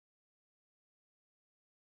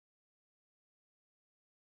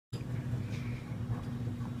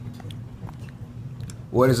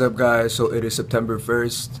What is up, guys? So it is September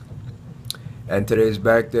 1st and today's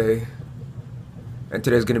back day, and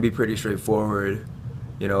today's gonna be pretty straightforward.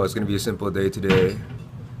 You know, it's gonna be a simple day today.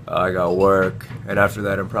 I got work, and after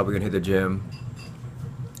that I'm probably gonna hit the gym.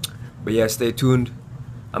 But yeah, stay tuned.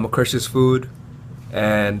 I'm gonna crush this food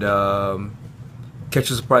and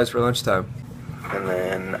catch a surprise for lunchtime. And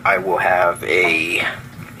then I will have a...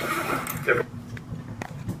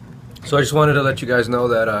 So I just wanted to let you guys know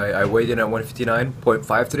that I weighed in at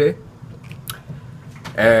 159.5 today,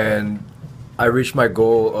 and I reached my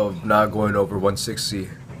goal of not going over 160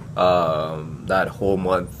 that whole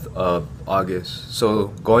month of August. So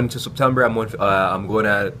going to September, I'm at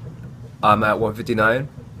 159,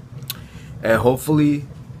 and hopefully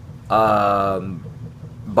by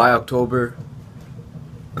October,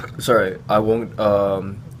 sorry, I won't.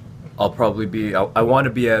 I'll probably be. I want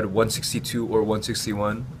to be at 162 or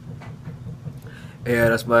 161.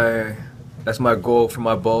 And that's my goal for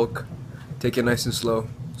my bulk. Take it nice and slow.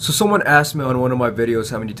 So someone asked me on one of my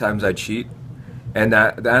videos how many times I cheat, and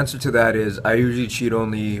the answer to that is I usually cheat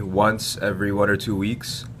only once every 1 or 2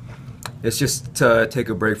 weeks. It's just to take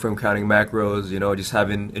a break from counting macros, you know, just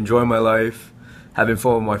enjoying my life, having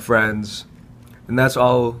fun with my friends, and that's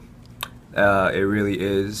all it really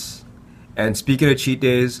is. And speaking of cheat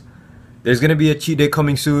days, there's gonna be a cheat day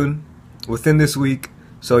coming soon, within this week.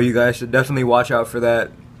 So you guys should definitely watch out for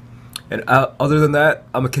that. And other than that,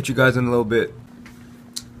 I'm gonna catch you guys in a little bit.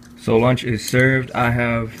 So lunch is served. I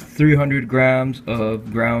have 300 grams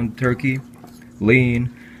of ground turkey,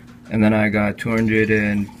 lean, and then I got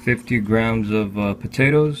 250 grams of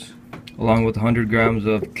potatoes, along with 100 grams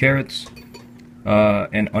of carrots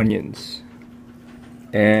and onions.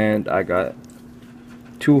 And I got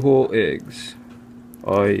 2 whole eggs.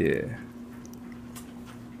 Oh yeah.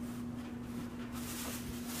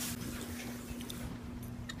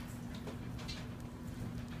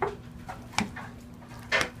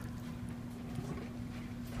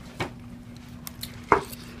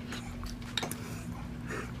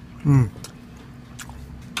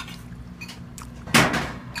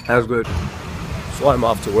 That was good. So I'm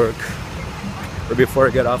off to work. Or before I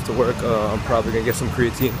get off to work, I'm probably gonna get some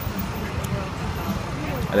creatine.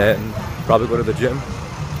 And then probably go to the gym.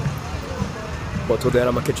 But till then,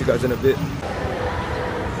 I'm gonna catch you guys in a bit.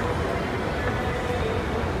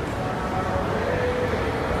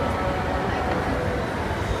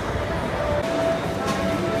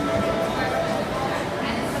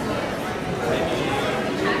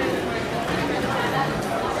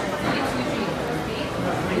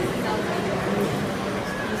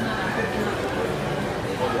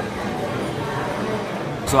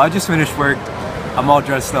 So I just finished work. I'm all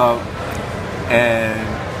dressed up, and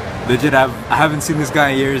legit, I haven't seen this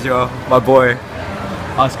guy in years, yo. My boy,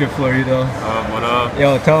 Oscar Florido. What up?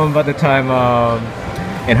 Yo, tell him about the time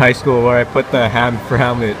in high school where I put the ham for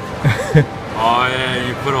Hamlet. Oh yeah,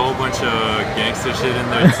 you put a whole bunch of gangster shit in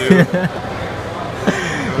there too.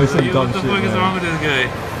 What the fuck is wrong with this guy?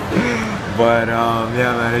 But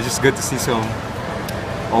yeah, man, it's just good to see some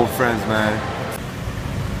old friends, man.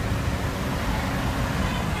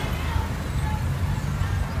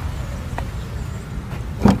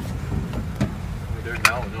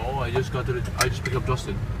 I just picked up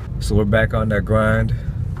Justin. So we're back on that grind.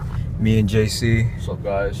 Me and JC. What's up,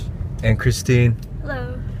 guys? And Christine.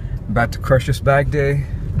 Hello. About to crush this back day.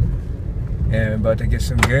 And about to get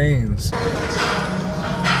some gains.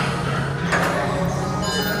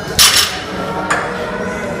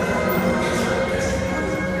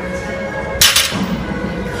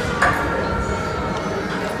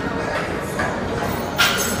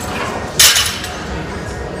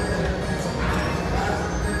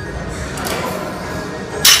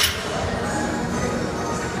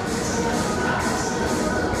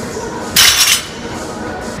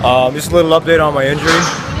 Just a little update on my injury.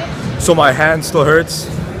 So my hand still hurts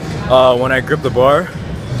when I grip the bar.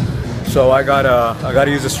 So I gotta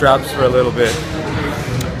use the straps for a little bit.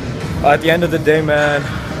 At the end of the day, man,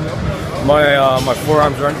 my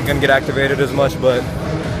forearms aren't gonna get activated as much, but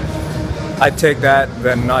I'd take that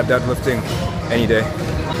than not deadlifting any day.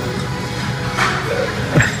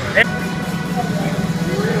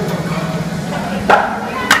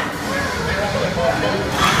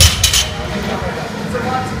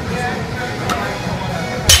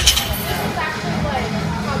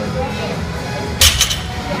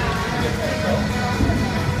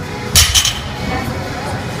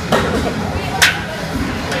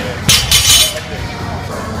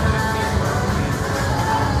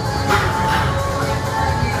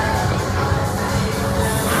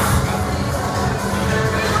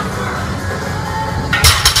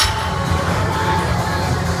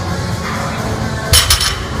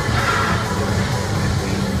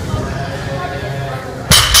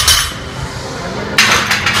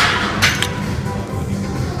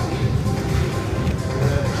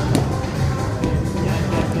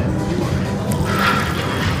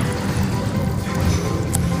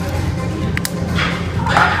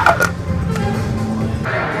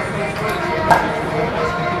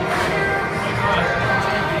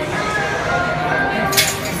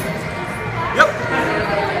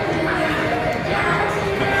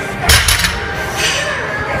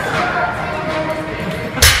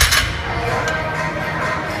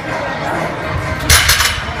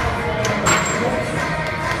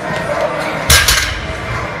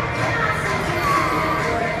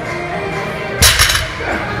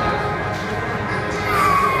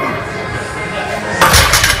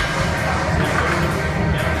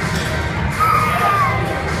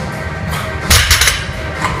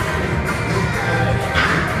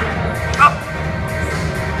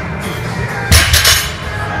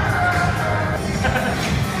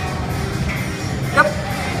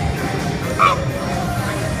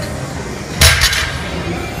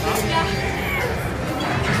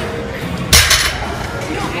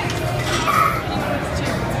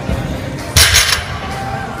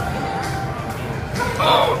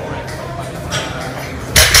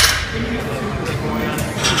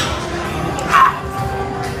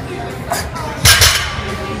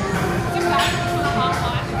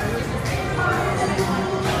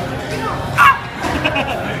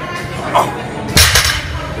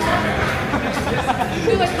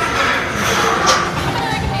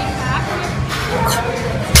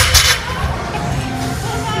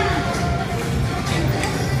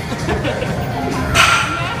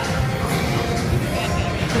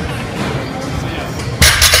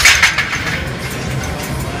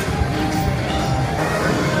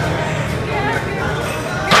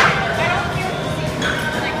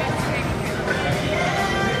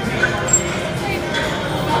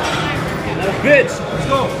 Bitch, let's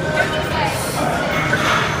go.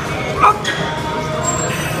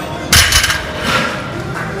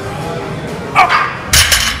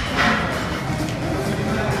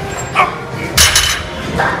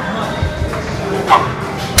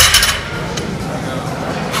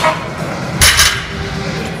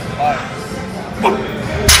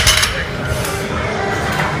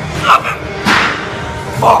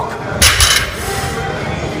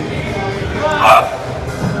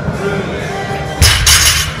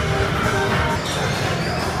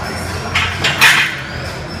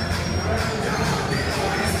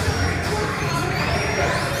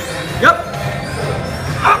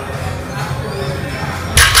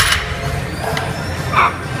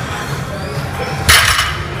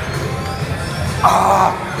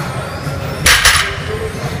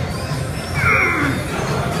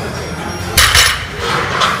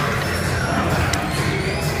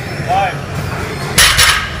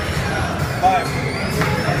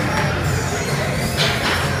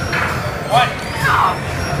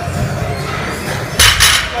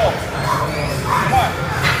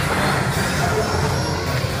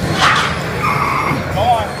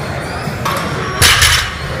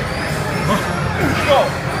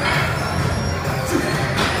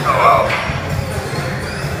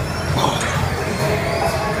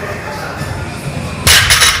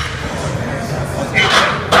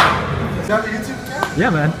 Yeah,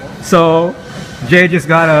 man. So Jay just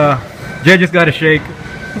got a shake.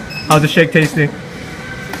 How's the shake tasting?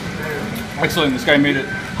 Excellent, this guy made it.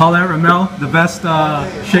 Holla at Ramel, the best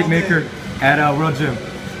shake maker at World Gym.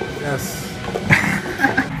 Yes.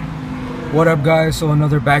 What up, guys? So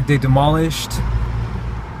another back day demolished.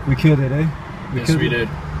 We killed it, eh? Yes, we did.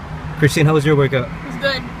 Christine, how was your workout? It was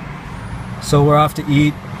good. So we're off to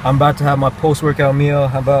eat. I'm about to have my post-workout meal.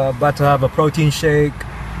 I'm about to have a protein shake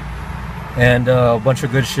and a bunch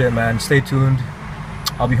of good shit, man. Stay tuned.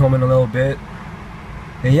 I'll be home in a little bit.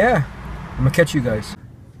 And yeah, I'm gonna catch you guys.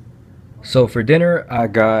 So for dinner, I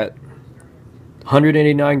got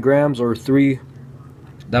 189 grams or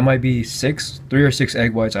that might be 3 or 6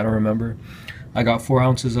 egg whites, I don't remember. I got 4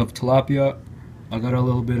 ounces of tilapia. I got a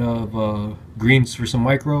little bit of greens for some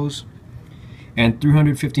micros. And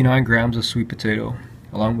 359 grams of sweet potato,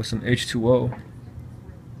 along with some H2O.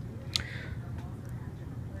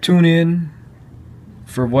 Tune in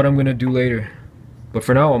for what I'm gonna do later. But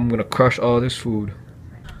for now, I'm gonna crush all this food.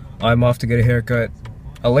 I'm off to get a haircut,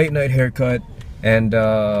 a late night haircut, and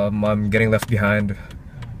I'm getting left behind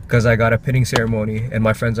because I got a pinning ceremony and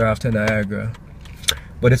my friends are off to Niagara.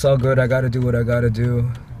 But it's all good, I gotta do what I gotta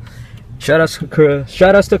do. Shout outs to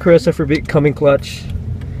Carissa for becoming clutch.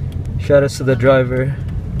 Shout outs to the driver.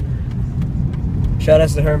 Shout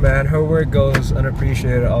outs to her, man. Her work goes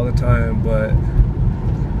unappreciated all the time, but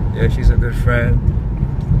yeah, she's a good friend.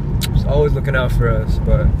 She's always looking out for us,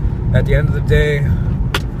 but at the end of the day,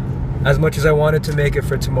 as much as I wanted to make it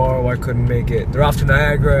for tomorrow, I couldn't make it. They're off to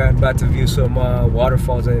Niagara and about to view some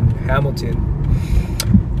waterfalls in Hamilton.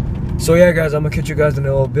 So yeah, guys, I'm gonna catch you guys in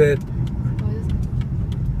a little bit.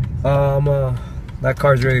 That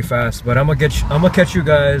car's really fast, but I'm gonna catch you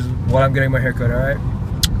guys while I'm getting my haircut. All right,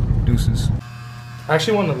 deuces. I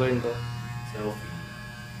actually want to learn though.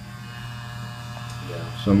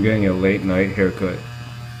 So I'm getting a late night haircut.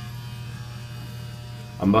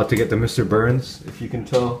 I'm about to get the Mr. Burns, if you can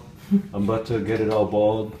tell. I'm about to get it all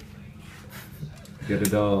bald. Get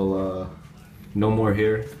it all, no more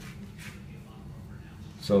hair.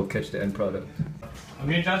 So catch the end product.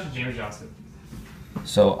 Amir Johnson, James Johnson.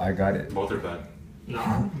 So I got it. Both are bad.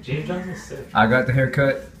 No, James Johnson's sick. I got the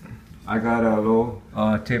haircut. I got a little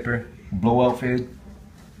taper, blowout fade.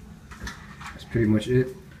 That's pretty much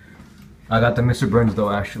it. I got the Mr. Burns though,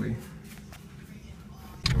 actually.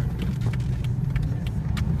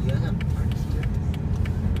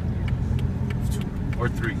 Or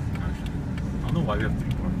 3, actually. I don't know why we have 3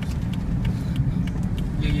 parts.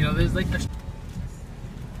 Yeah, you know, there's like a...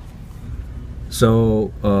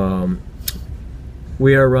 So,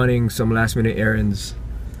 we are running some last minute errands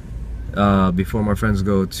before my friends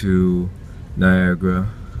go to Niagara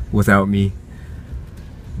without me.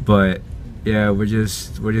 But yeah, we're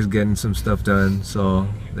just getting some stuff done so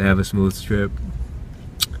they have a smooth trip.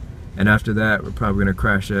 And after that, we're probably gonna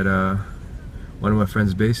crash at one of my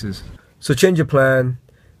friend's bases. So change of plan.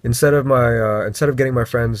 Instead of getting my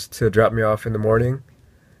friends to drop me off in the morning,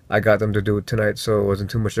 I got them to do it tonight, so it wasn't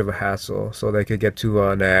too much of a hassle, so they could get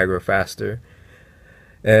to Niagara faster.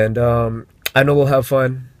 And I know we'll have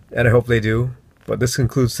fun, and I hope they do. But this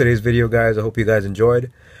concludes today's video, guys. I hope you guys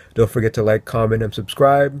enjoyed. Don't forget to like, comment, and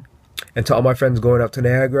subscribe. And to all my friends going up to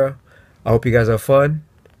Niagara, I hope you guys have fun.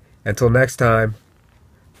 Until next time,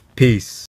 peace.